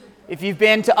If you've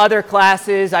been to other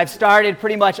classes, I've started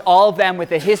pretty much all of them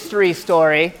with a history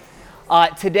story.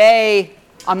 Today,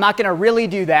 I'm not going to really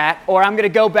do that, or I'm going to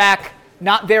go back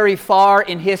not very far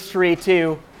in history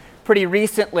to pretty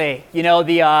recently. You know,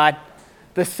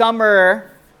 the summer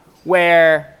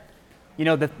where, you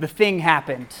know, the thing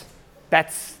happened.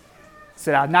 That's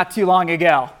not too long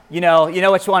ago. You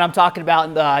know which one I'm talking about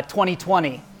in the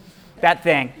 2020, that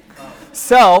thing.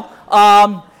 So,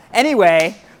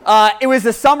 anyway, it was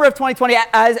the summer of 2020.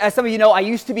 As some of you know, I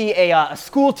used to be a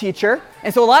school teacher.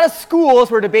 And so a lot of schools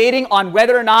were debating on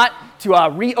whether or not to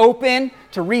reopen,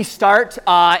 to restart,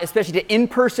 especially to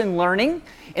in-person learning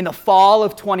in the fall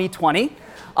of 2020.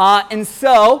 And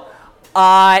so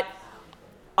I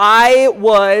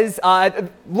was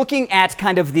looking at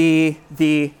kind of the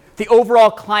overall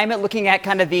climate, looking at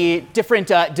kind of the different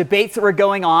debates that were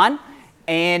going on,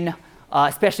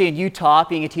 especially in Utah,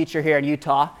 being a teacher here in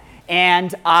Utah.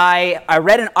 And I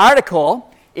read an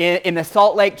article in the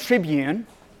Salt Lake Tribune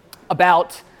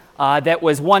about that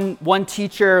was one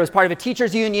teacher, was part of a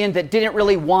teachers union that didn't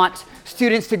really want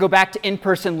students to go back to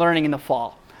in-person learning in the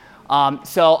fall.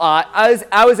 So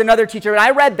I was another teacher, and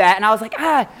I read that, and I was like,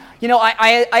 I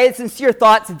had sincere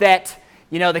thoughts that,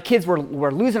 you know, the kids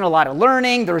were losing a lot of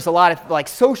learning. There was a lot of like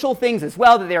social things as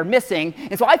well that they were missing.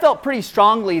 And so I felt pretty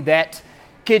strongly that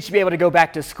kids should be able to go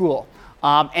back to school.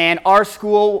 And our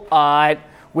school,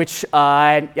 which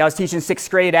I was teaching 6th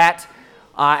grade at,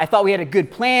 I thought we had a good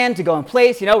plan to go in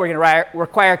place. You know, we're going to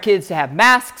require kids to have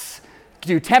masks,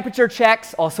 do temperature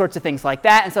checks, all sorts of things like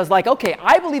that. And so I was like, okay,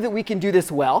 I believe that we can do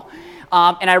this well.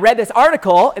 And I read this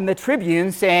article in the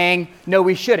Tribune saying, no,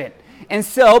 we shouldn't. And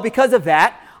so because of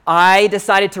that, I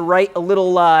decided to write a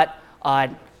little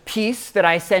piece that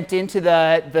I sent into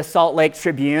the Salt Lake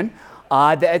Tribune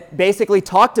that basically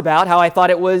talked about how I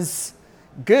thought it was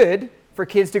good for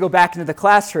kids to go back into the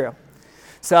classroom.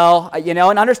 So,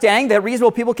 and understanding that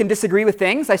reasonable people can disagree with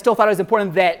things, I still thought it was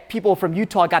important that people from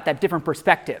Utah got that different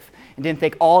perspective and didn't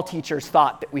think all teachers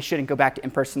thought that we shouldn't go back to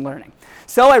in-person learning.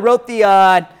 So I wrote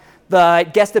the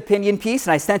guest opinion piece,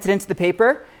 and I sent it into the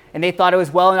paper, and they thought it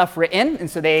was well enough written, and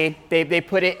so they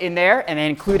put it in there, and then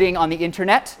including on the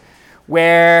internet,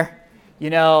 where,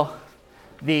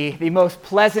 the most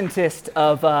pleasantest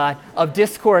of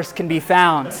discourse can be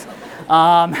found.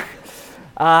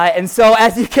 And so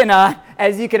as you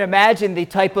can imagine, the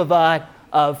type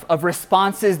of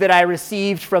responses that I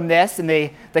received from this in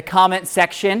the comment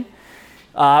section,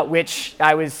 which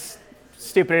I was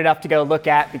stupid enough to go look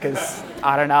at because,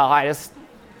 I don't know, I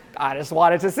just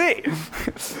wanted to see.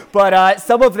 But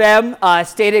some of them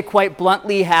stated quite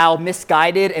bluntly how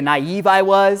misguided and naive I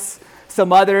was.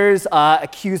 Some others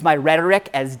accused my rhetoric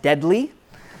as deadly.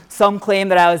 Some claim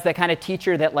that I was the kind of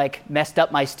teacher that messed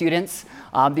up my students.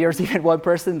 There was even one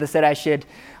person that said I should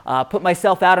put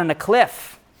myself out on a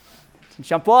cliff and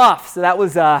jump off. So that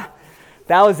was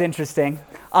interesting.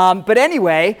 But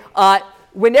anyway,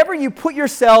 whenever you put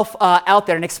yourself out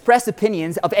there and express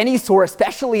opinions of any sort,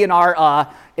 especially in our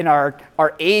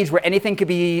age where anything could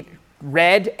be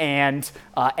read and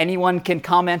anyone can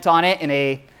comment on it in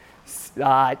a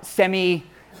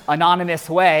semi-anonymous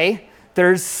way,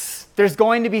 there's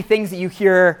going to be things that you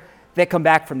hear that come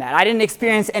back from that. I didn't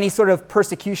experience any sort of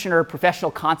persecution or professional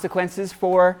consequences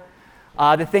for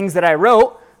the things that I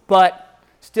wrote, but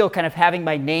still kind of having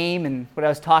my name and what I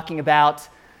was talking about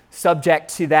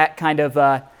subject to that kind of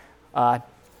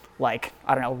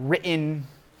written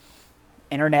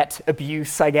internet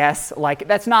abuse, I guess.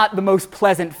 That's not the most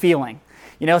pleasant feeling.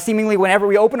 Seemingly whenever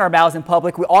we open our mouths in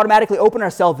public, we automatically open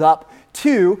ourselves up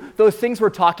to those things we're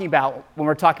talking about when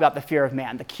we're talking about the fear of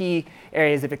man, the key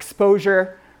areas of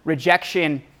exposure,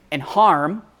 rejection, and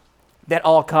harm that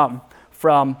all come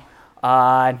from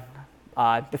the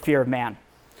fear of man.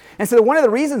 And so one of the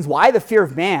reasons why the fear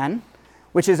of man,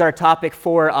 which is our topic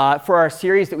for our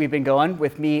series that we've been going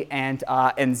with me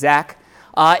and Zach,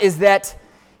 is that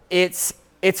it's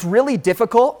really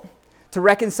difficult to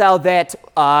reconcile that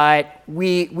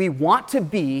we want to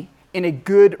be in a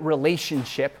good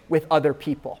relationship with other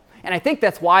people. And I think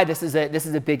that's why this is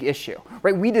a big issue,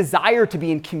 right? We desire to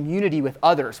be in community with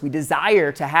others. We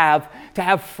desire to have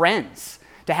friends,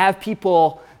 to have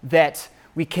people that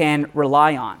we can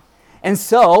rely on. And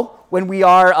so when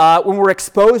we're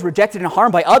exposed, rejected, and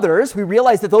harmed by others, we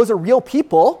realize that those are real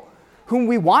people whom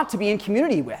we want to be in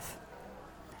community with.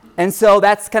 And so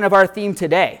that's kind of our theme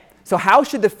today. So how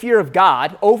should the fear of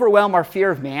God overwhelm our fear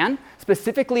of man,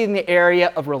 specifically in the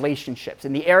area of relationships,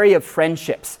 in the area of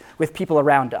friendships with people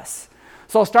around us?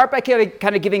 So I'll start by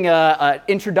kind of giving an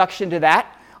introduction to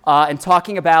that and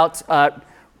talking about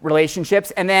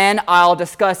relationships, and then I'll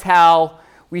discuss how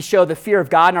we show the fear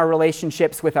of God in our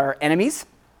relationships with our enemies,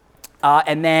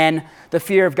 and then the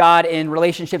fear of God in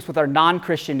relationships with our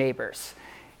non-Christian neighbors.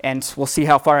 And we'll see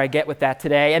how far I get with that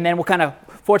today. And then we'll kind of,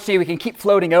 fortunately, we can keep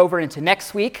floating over into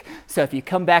next week. So if you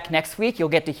come back next week, you'll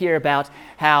get to hear about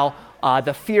how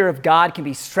the fear of God can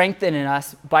be strengthened in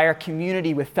us by our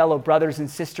community with fellow brothers and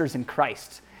sisters in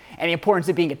Christ, and the importance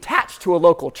of being attached to a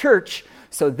local church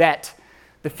so that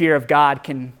the fear of God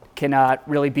can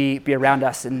really be around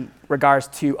us in regards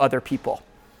to other people.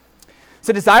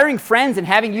 So desiring friends and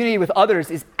having unity with others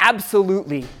is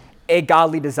absolutely a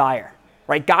godly desire,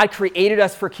 right? God created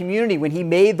us for community. When he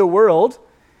made the world,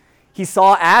 he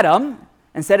saw Adam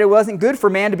and said it wasn't good for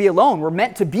man to be alone. We're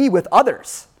meant to be with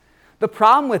others. The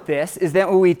problem with this is that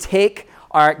when we take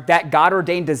that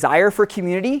God-ordained desire for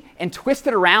community and twist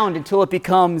it around until it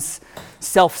becomes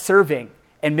self-serving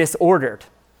and misordered,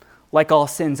 like all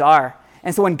sins are.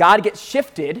 And so when God gets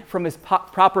shifted from his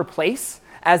proper place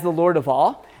as the Lord of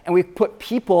all, and we put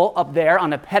people up there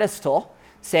on a pedestal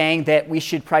saying that we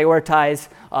should prioritize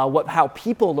how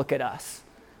people look at us,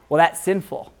 well, that's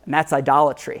sinful, and that's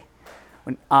idolatry.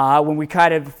 When we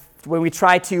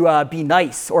try to be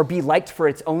nice or be liked for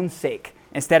its own sake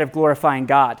instead of glorifying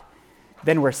God,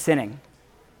 then we're sinning.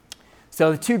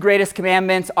 So the two greatest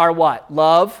commandments are what?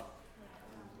 Love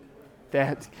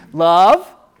and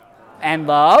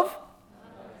love.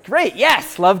 Great,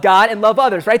 yes, love God and love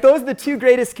others, right? Those are the two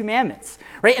greatest commandments,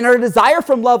 right? And our desire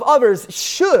from love others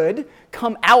should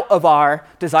come out of our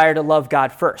desire to love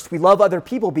God first. We love other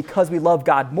people because we love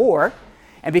God more,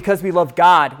 and because we love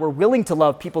God, we're willing to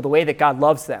love people the way that God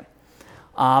loves them.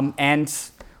 And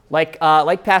like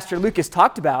Pastor Lucas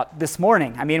talked about this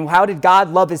morning, I mean, how did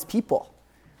God love his people,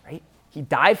 right? He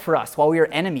died for us while we were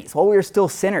enemies, while we were still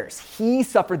sinners. He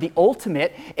suffered the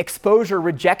ultimate exposure,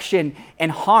 rejection,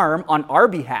 and harm on our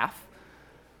behalf.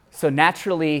 So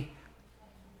naturally,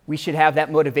 we should have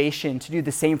that motivation to do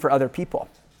the same for other people,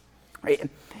 right?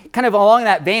 Kind of along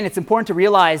that vein, it's important to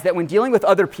realize that when dealing with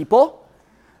other people,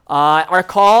 our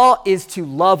call is to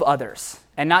love others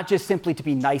and not just simply to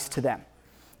be nice to them.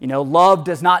 You know, love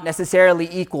does not necessarily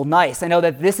equal nice. I know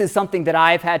that this is something that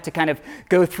I've had to kind of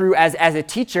go through as a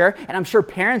teacher, and I'm sure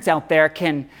parents out there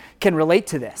can relate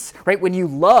to this, right? When you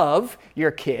love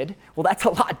your kid, well, that's a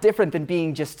lot different than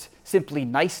being just simply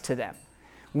nice to them.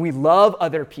 When we love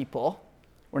other people,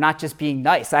 we're not just being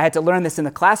nice. I had to learn this in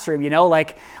the classroom,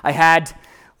 like I had,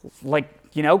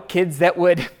 kids that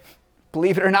would,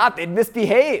 believe it or not, they'd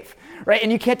misbehave. Right?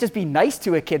 And you can't just be nice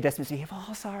to a kid that's misbehaving.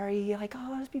 Oh, sorry.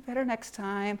 Let's be better next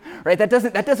time. Right? That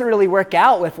doesn't really work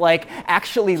out with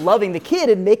actually loving the kid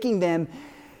and making them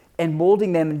and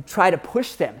molding them and try to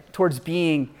push them towards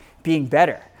being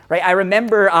better. Right? I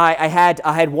remember I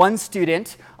had one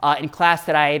student in class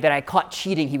that I caught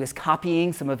cheating. He was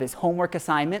copying some of his homework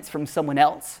assignments from someone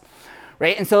else.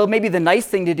 Right? And so maybe the nice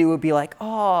thing to do would be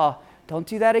oh, don't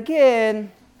do that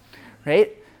again.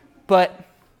 Right? But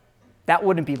that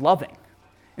wouldn't be loving.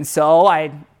 And so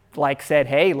I said,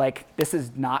 hey, this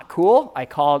is not cool. I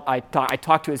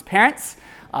talked to his parents.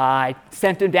 I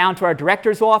sent him down to our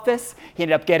director's office. He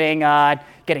ended up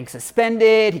getting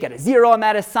suspended. He got a 0 on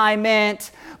that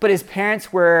assignment. But his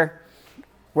parents were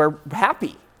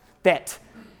happy that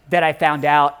I found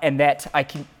out and that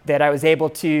I was able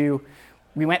to,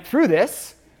 we went through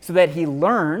this so that he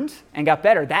learned and got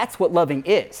better. That's what loving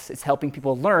is. It's helping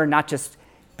people learn, not just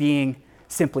being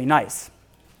simply nice.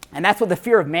 And that's what the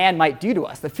fear of man might do to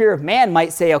us. The fear of man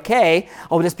might say, okay,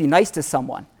 I'll just be nice to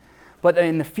someone. But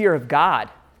in the fear of God,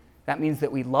 that means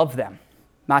that we love them,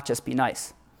 not just be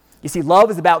nice. You see, love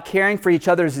is about caring for each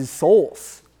other's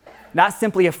souls, not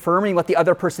simply affirming what the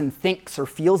other person thinks or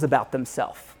feels about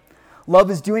themselves.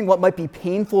 Love is doing what might be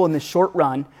painful in the short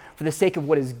run for the sake of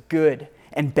what is good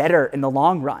and better in the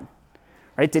long run.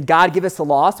 Right? Did God give us the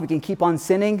law so we can keep on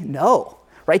sinning? No.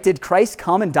 Right? Did Christ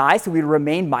come and die so we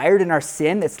remain mired in our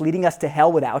sin that's leading us to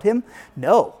hell without him?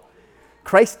 No.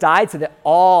 Christ died so that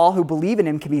all who believe in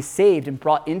him can be saved and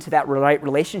brought into that right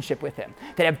relationship with him,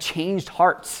 that have changed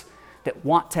hearts, that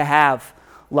want to have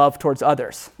love towards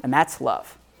others. And that's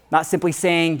love. Not simply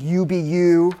saying, you be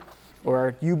you,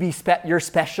 or you're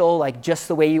special, just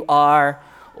the way you are,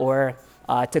 or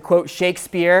to quote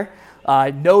Shakespeare,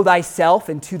 know thyself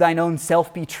and to thine own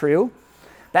self be true.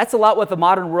 That's a lot what the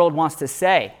modern world wants to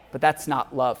say, but that's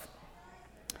not love.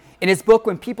 In his book,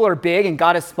 When People Are Big and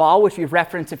God is Small, which we've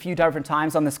referenced a few different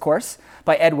times on this course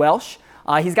by Ed Welsh,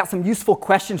 he's got some useful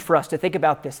questions for us to think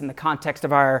about this in the context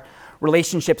of our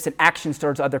relationships and actions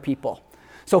towards other people.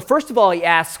 So first of all, he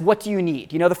asks, what do you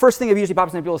need? The first thing that usually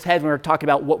pops into people's heads when we're talking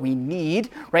about what we need,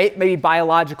 right? Maybe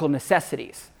biological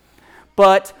necessities.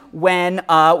 But when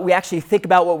we actually think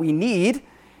about what we need,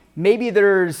 maybe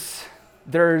there's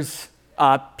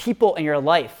people in your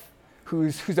life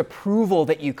whose approval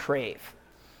that you crave.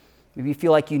 Maybe you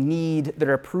feel like you need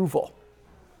their approval.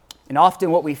 And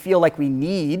often what we feel like we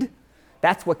need,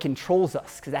 that's what controls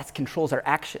us, because that controls our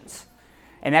actions.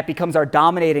 And that becomes our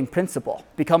dominating principle,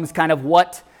 becomes kind of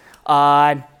what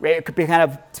it could be kind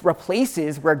of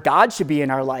replaces where God should be in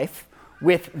our life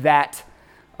with that,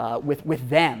 with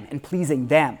them and pleasing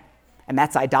them. And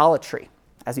that's idolatry,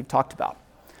 as we've talked about.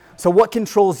 So what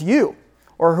controls you?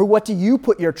 Or what do you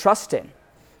put your trust in?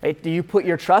 Right? Do you put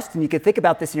your trust, and you can think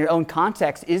about this in your own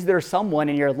context, is there someone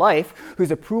in your life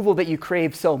whose approval that you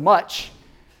crave so much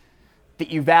that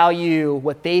you value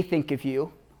what they think of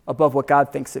you above what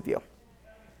God thinks of you?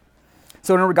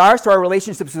 So in regards to our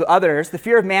relationships with others, the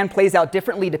fear of man plays out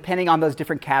differently depending on those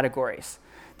different categories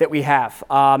that we have.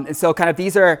 And so kind of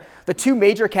these are the two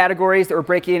major categories that we're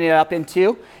breaking it up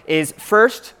into, is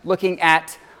first looking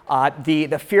at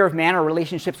the fear of man or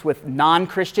relationships with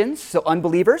non-Christians, so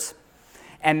unbelievers,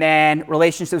 and then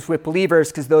relationships with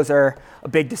believers, because those are a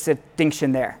big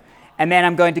distinction there. And then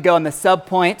I'm going to go on the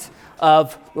sub-point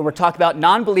of, when we're talking about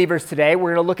non-believers today,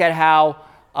 we're going to look at how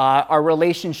our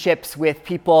relationships with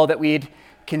people that we'd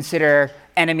consider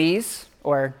enemies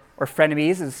or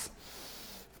frenemies,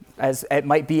 as it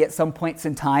might be at some points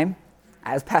in time,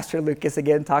 as Pastor Lucas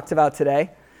again talked about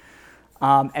today.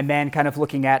 And then kind of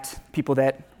looking at people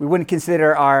that we wouldn't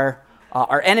consider our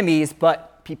enemies, but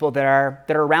people that are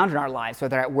around in our lives,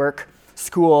 whether at work,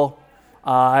 school,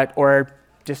 or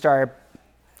just our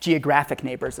geographic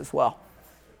neighbors as well.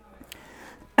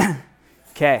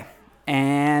 Okay,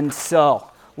 and so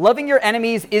loving your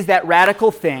enemies is that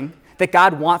radical thing that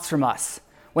God wants from us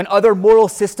when other moral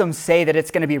systems say that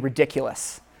it's going to be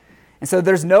ridiculous. And so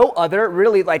there's no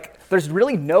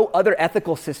really no other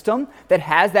ethical system that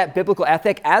has that biblical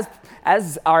ethic,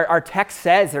 as our text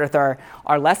says with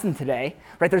our lesson today,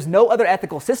 right? There's no other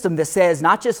ethical system that says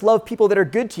not just love people that are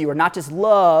good to you, or not just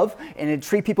love and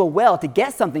treat people well to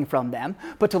get something from them,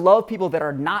 but to love people that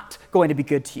are not going to be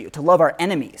good to you, to love our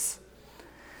enemies.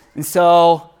 And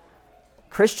so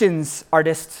Christians are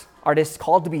just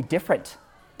called to be different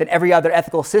than every other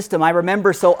ethical system. I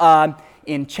remember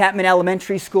in Chapman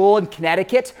Elementary School in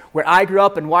Connecticut, where I grew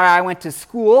up and where I went to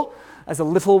school as a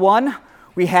little one,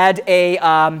 we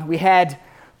had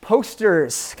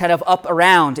posters kind of up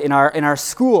around in our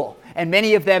school, and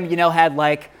many of them, had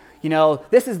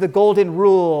this is the golden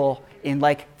rule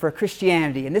for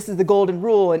Christianity, and this is the golden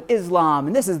rule in Islam,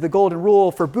 and this is the golden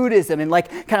rule for Buddhism, and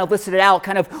kind of listed it out,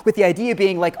 kind of with the idea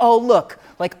being oh look,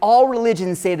 all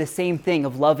religions say the same thing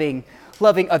of loving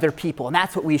other people, and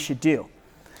that's what we should do.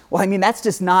 Well, that's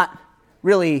just not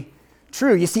really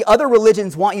true. You see, other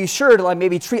religions want you to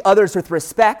maybe treat others with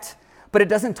respect, but it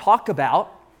doesn't talk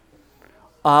about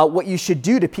what you should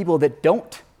do to people that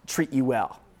don't treat you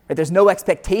well. Right? There's no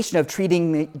expectation of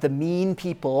treating the mean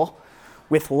people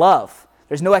with love.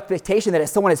 There's no expectation that if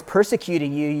someone is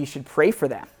persecuting you, you should pray for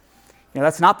them.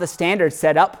 That's not the standard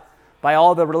set up by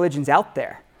all the religions out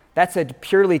there. That's a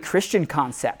purely Christian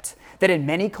concept that in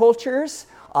many cultures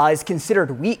is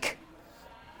considered weak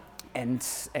and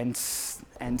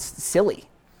silly,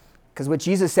 because what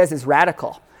Jesus says is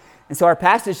radical. And so our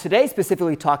passage today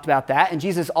specifically talked about that, and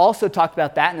Jesus also talked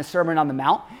about that in the Sermon on the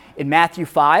Mount in Matthew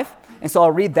 5. And so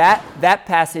I'll read that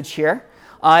passage here.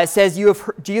 It says,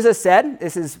 Jesus said,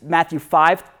 this is Matthew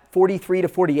 5, 43 to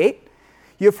 48,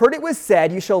 "You have heard it was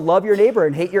said, you shall love your neighbor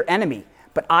and hate your enemy.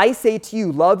 But I say to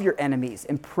you, love your enemies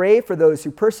and pray for those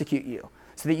who persecute you,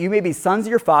 so that you may be sons of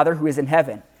your Father who is in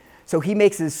heaven. So he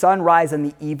makes his sun rise on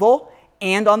the evil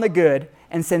and on the good,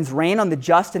 and sends rain on the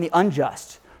just and the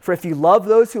unjust. For if you love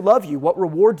those who love you, what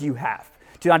reward do you have?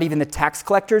 Do not even the tax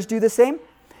collectors do the same?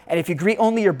 And if you greet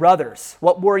only your brothers,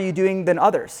 what more are you doing than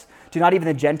others? Do not even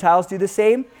the Gentiles do the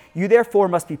same? You therefore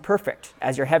must be perfect,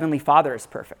 as your heavenly Father is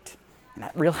perfect." And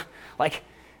that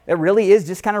really is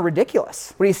just kind of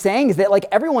ridiculous. What he's saying is that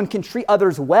everyone can treat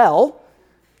others well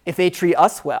if they treat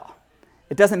us well.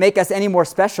 It doesn't make us any more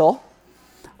special.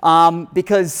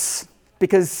 Because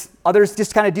others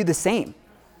just kind of do the same.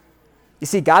 You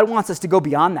see, God wants us to go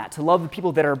beyond that, to love the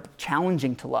people that are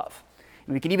challenging to love.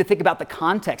 And we can even think about the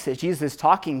context that Jesus is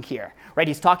talking here, right?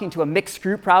 He's talking to a mixed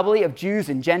group probably of Jews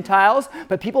and Gentiles,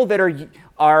 but people that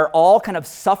are all kind of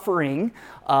suffering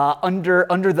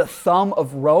under the thumb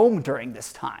of Rome during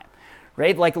this time,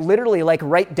 right? Literally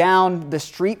right down the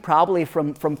street probably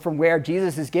from where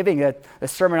Jesus is giving the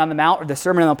Sermon on the Mount or the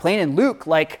Sermon on the Plain in Luke,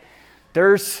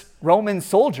 there's Roman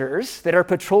soldiers that are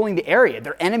patrolling the area.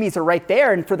 Their enemies are right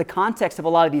there. And for the context of a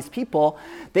lot of these people,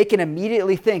 they can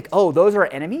immediately think, oh, those are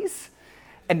enemies?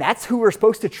 And that's who we're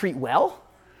supposed to treat well?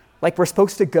 We're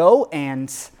supposed to go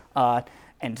and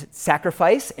and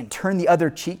sacrifice and turn the other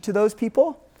cheek to those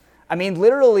people. I mean,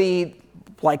 literally,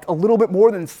 like a little bit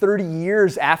more than 30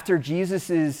 years after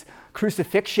Jesus'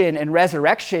 crucifixion and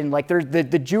resurrection, like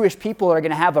the Jewish people are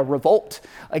going to have a revolt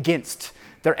against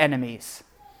their enemies.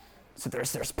 So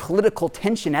there's political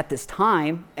tension at this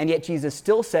time, and yet Jesus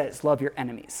still says, love your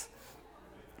enemies.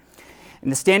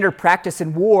 And the standard practice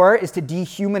in war is to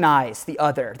dehumanize the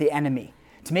other, the enemy,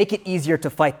 to make it easier to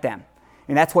fight them.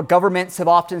 And that's what governments have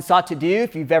often sought to do.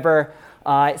 If you've ever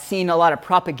seen a lot of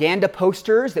propaganda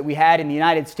posters that we had in the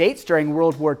United States during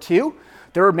World War II,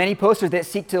 there were many posters that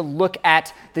seek to look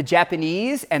at the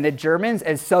Japanese and the Germans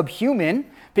as subhuman,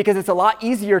 because it's a lot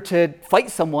easier to fight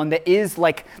someone that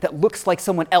looks like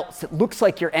someone else, that looks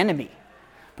like your enemy.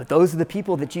 But those are the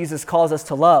people that Jesus calls us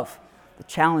to love. The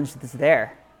challenge is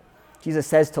there. Jesus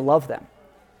says to love them.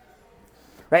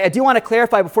 Right? I do want to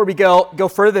clarify before we go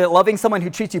further that loving someone who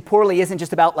treats you poorly isn't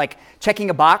just about like checking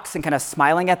a box and kind of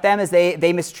smiling at them as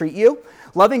they mistreat you.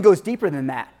 Loving goes deeper than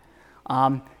that.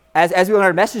 As we learned in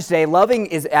our message today, loving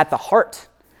is at the heart.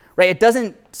 Right? It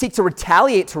doesn't seek to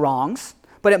retaliate to wrongs,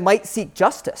 but it might seek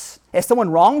justice. If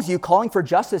someone wrongs you, calling for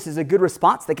justice is a good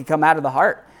response that can come out of the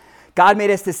heart. God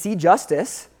made us to see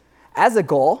justice as a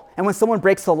goal, and when someone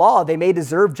breaks the law, they may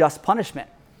deserve just punishment.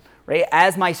 Right?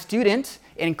 As my student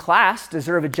in class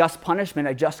deserve a just punishment,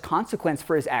 a just consequence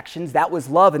for his actions, that was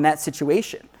love in that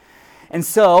situation. And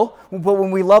so, but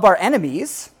when we love our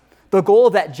enemies, the goal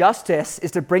of that justice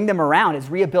is to bring them around, is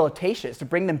rehabilitation, is to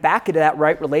bring them back into that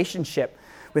right relationship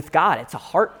with God. It's a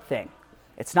heart thing.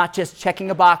 It's not just checking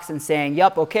a box and saying,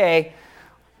 yep, okay,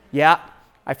 yeah,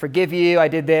 I forgive you, I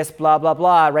did this, blah, blah,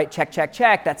 blah, right? Check, check,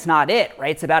 check. That's not it,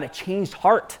 right? It's about a changed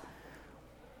heart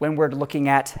when we're looking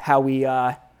at how we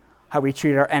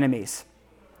treat our enemies.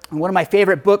 And one of my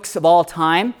favorite books of all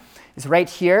time is right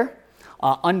here,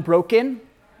 Unbroken.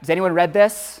 Has anyone read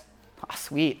this? Oh,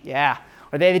 sweet, yeah.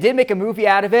 Or they did make a movie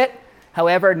out of it.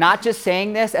 However, not just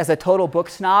saying this as a total book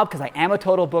snob, because I am a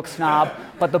total book snob,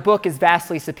 but the book is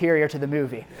vastly superior to the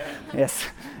movie. Yes.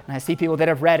 And I see people that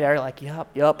have read it are like,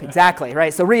 yup, exactly,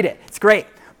 right? So read it. It's great.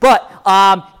 But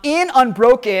in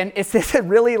Unbroken, it's this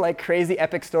really like crazy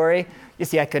epic story. You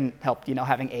see, I couldn't help,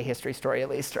 having a history story at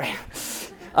least, right?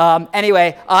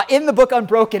 Anyway, in the book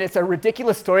Unbroken, it's a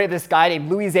ridiculous story of this guy named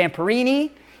Louis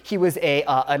Zamperini. He was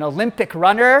an Olympic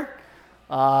runner.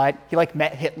 He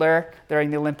met Hitler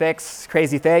during the Olympics.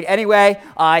 Crazy thing. Anyway,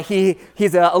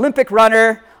 he's an Olympic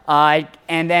runner,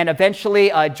 and then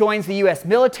eventually joins the U.S.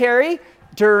 military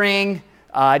during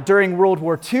World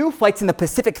War II. Fights in the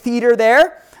Pacific Theater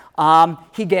there.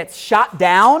 He gets shot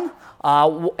down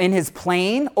in his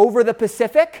plane over the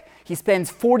Pacific. He spends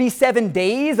 47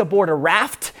 days aboard a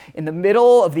raft in the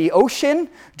middle of the ocean,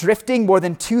 drifting more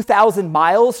than 2,000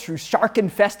 miles through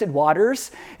shark-infested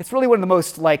waters. It's really one of the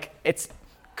most, it's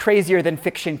crazier than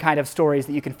fiction kind of stories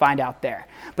that you can find out there.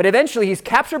 But eventually he's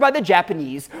captured by the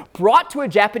Japanese, brought to a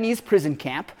Japanese prison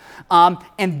camp,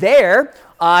 and there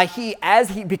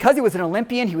because he was an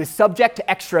Olympian, he was subject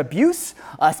to extra abuse,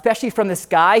 especially from this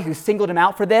guy who singled him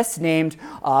out for this, named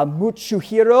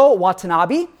Mitsuhiro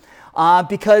Watanabe.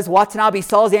 Because Watanabe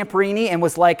saw Zamperini and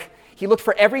was he looked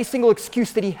for every single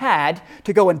excuse that he had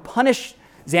to go and punish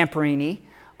Zamperini,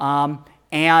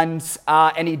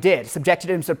 and he did. Subjected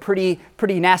him to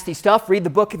pretty nasty stuff. Read the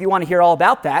book if you want to hear all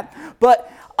about that.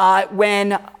 But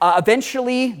when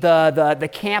eventually the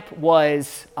camp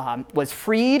was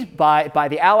freed by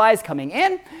the Allies coming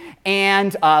in,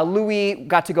 and Louis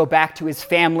got to go back to his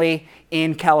family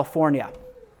in California.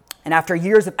 And after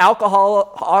years of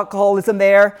alcoholism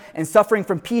there and suffering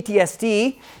from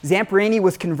PTSD, Zamperini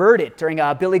was converted during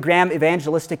a Billy Graham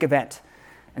evangelistic event.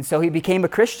 And so he became a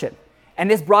Christian. And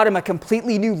this brought him a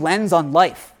completely new lens on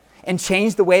life and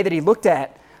changed the way that he looked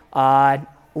at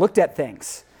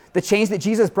things. The change that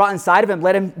Jesus brought inside of him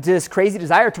led him to this crazy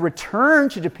desire to return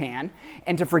to Japan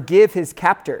and to forgive his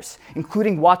captors,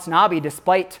 including Watanabe,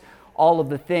 despite all of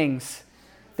the things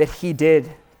that he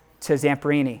did to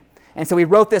Zamperini. And so he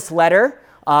wrote this letter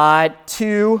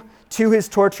to his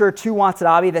torturer, to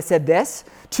Watanabe, that said this: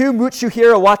 "To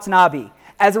Mitsuhiro Watanabe,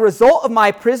 as a result of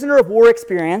my prisoner of war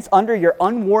experience under your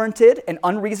unwarranted and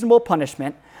unreasonable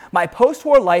punishment, my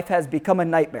post-war life has became a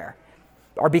nightmare.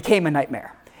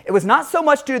 It was not so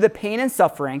much due to the pain and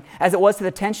suffering as it was to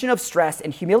the tension of stress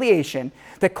and humiliation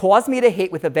that caused me to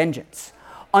hate with a vengeance.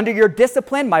 Under your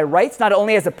discipline, my rights, not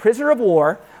only as a prisoner of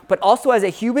war, but also as a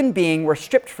human being, were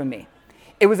stripped from me.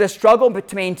 It was a struggle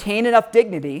to maintain enough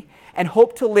dignity and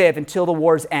hope to live until the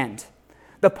war's end.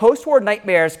 The post-war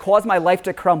nightmares caused my life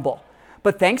to crumble,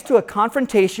 but thanks to a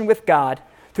confrontation with God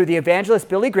through the evangelist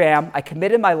Billy Graham, I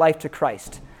committed my life to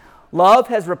Christ. Love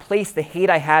has replaced the hate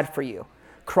I had for you.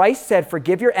 Christ said,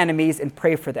 forgive your enemies and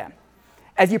pray for them.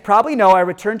 As you probably know, I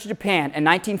returned to Japan in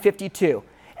 1952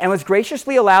 and was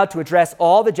graciously allowed to address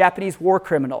all the Japanese war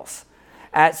criminals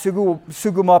at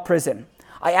Suguma prison.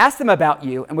 I asked them about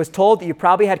you and was told that you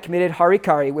probably had committed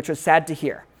harikari, which was sad to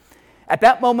hear. At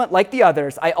that moment, like the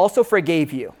others, I also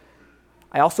forgave you,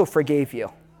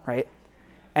 right?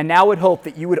 And now would hope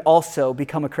that you would also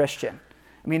become a Christian.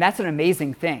 I mean, that's an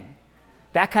amazing thing.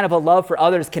 That kind of a love for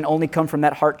others can only come from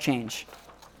that heart change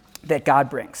that God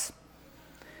brings.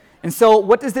 And so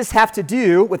what does this have to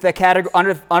do with that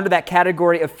under that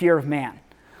category of fear of man?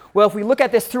 Well, if we look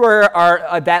at this through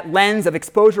that lens of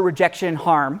exposure, rejection, and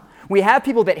harm, we have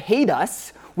people that hate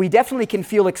us, we definitely can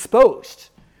feel exposed.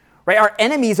 Right? Our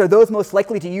enemies are those most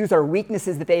likely to use our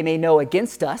weaknesses that they may know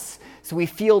against us, so we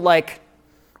feel like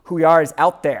who we are is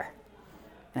out there,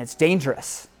 and it's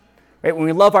dangerous. Right? When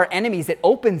we love our enemies, it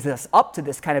opens us up to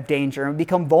this kind of danger and we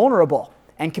become vulnerable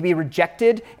and can be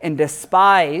rejected and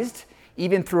despised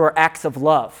even through our acts of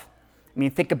love. I mean,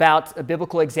 think about a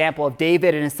biblical example of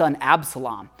David and his son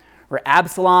Absalom, where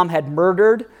Absalom had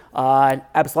murdered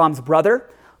Absalom's brother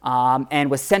and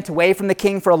was sent away from the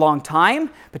king for a long time,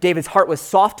 but David's heart was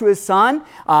soft to his son,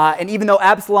 and even though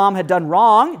Absalom had done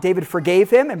wrong, David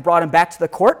forgave him and brought him back to the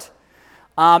court.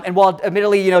 And while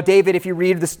admittedly, David, if you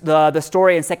read the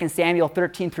story in 2 Samuel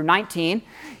 13 through 19,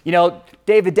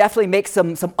 David definitely makes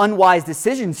some unwise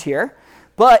decisions here,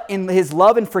 but in his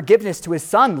love and forgiveness to his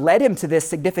son led him to this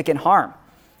significant harm.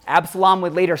 Absalom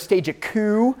would later stage a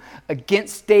coup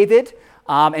against David,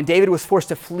 and David was forced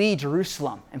to flee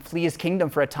Jerusalem and flee his kingdom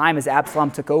for a time as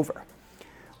Absalom took over.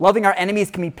 Loving our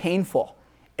enemies can be painful,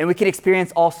 and we can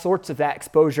experience all sorts of that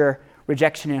exposure,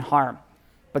 rejection, and harm,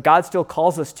 but God still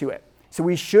calls us to it. So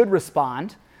we should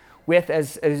respond with,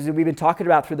 as we've been talking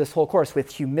about through this whole course,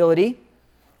 with humility,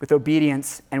 with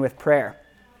obedience, and with prayer.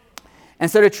 And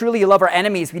so to truly love our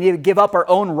enemies, we need to give up our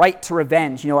own right to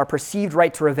revenge, our perceived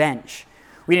right to revenge.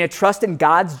 We need to trust in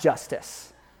God's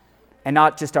justice and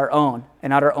not just our own,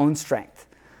 and not our own strength.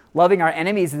 Loving our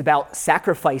enemies is about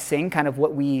sacrificing kind of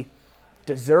what we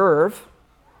deserve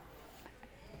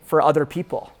for other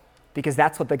people, because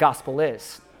that's what the gospel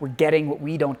is. We're getting what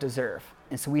we don't deserve.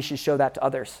 And so we should show that to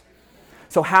others.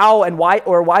 So how and why,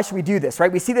 or why should we do this,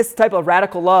 right? We see this type of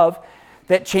radical love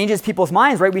that changes people's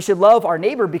minds, right? We should love our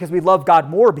neighbor because we love God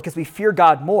more, because we fear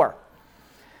God more.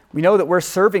 We know that we're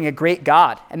serving a great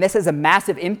God, and this has a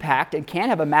massive impact and can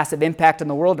have a massive impact on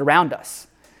the world around us.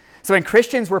 So when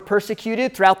Christians were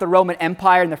persecuted throughout the Roman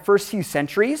Empire in the first few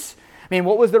centuries,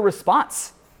 what was their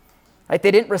response? Right?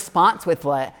 They didn't respond with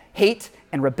hate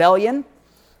and rebellion.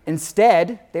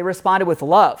 Instead, they responded with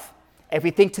love. If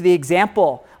we think to the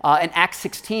example in Acts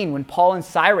 16, when Paul and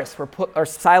Silas were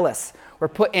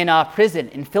put in prison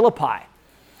in Philippi,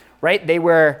 right? There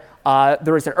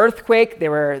was an earthquake. They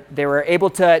were able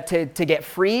to get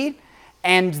freed,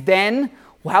 and then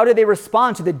how did they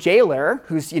respond to the jailer,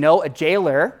 who's a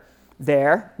jailer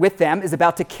there with them, is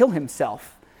about to kill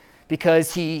himself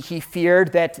because he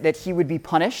feared that he would be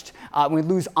punished and would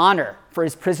lose honor for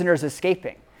his prisoners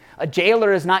escaping. A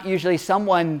jailer is not usually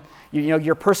someone,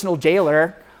 your personal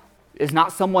jailer is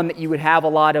not someone that you would have a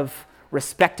lot of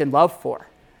respect and love for.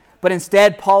 But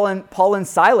instead, Paul and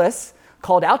Silas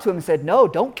called out to him and said, no,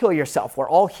 don't kill yourself. We're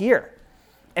all here.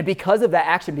 And because of that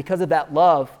action, because of that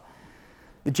love,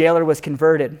 the jailer was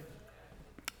converted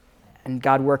and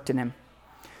God worked in him.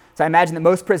 So I imagine that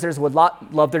most prisoners would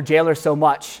love their jailer so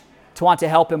much to want to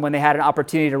help him when they had an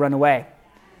opportunity to run away.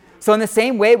 So in the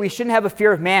same way, we shouldn't have a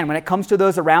fear of man when it comes to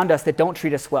those around us that don't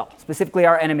treat us well, specifically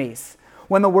our enemies.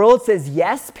 When the world says,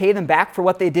 yes, pay them back for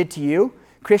what they did to you,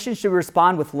 Christians should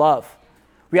respond with love.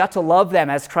 We ought to love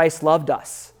them as Christ loved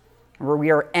us, where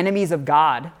we are enemies of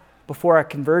God before our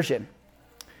conversion.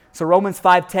 So Romans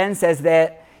 5:10 says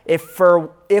that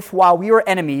if while we were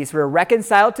enemies, we were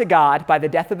reconciled to God by the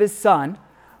death of his Son,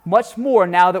 much more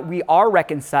now that we are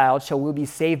reconciled shall we be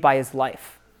saved by his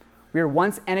life. We were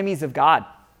once enemies of God,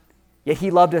 yet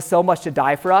he loved us so much to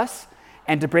die for us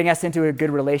and to bring us into a good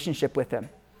relationship with him.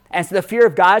 And so the fear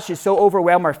of God should so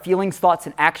overwhelm our feelings, thoughts,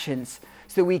 and actions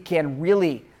so we can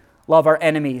really love our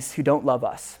enemies who don't love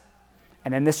us.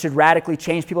 And then this should radically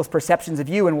change people's perceptions of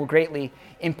you and will greatly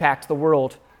impact the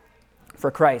world for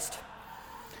Christ.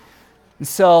 And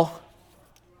so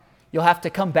you'll have to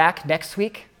come back next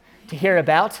week to hear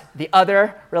about the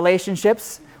other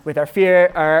relationships with our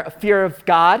fear of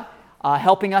God,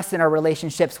 helping us in our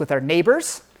relationships with our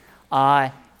neighbors,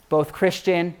 both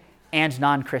Christian and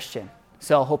non-Christian.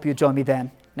 So I hope you join me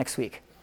then next week.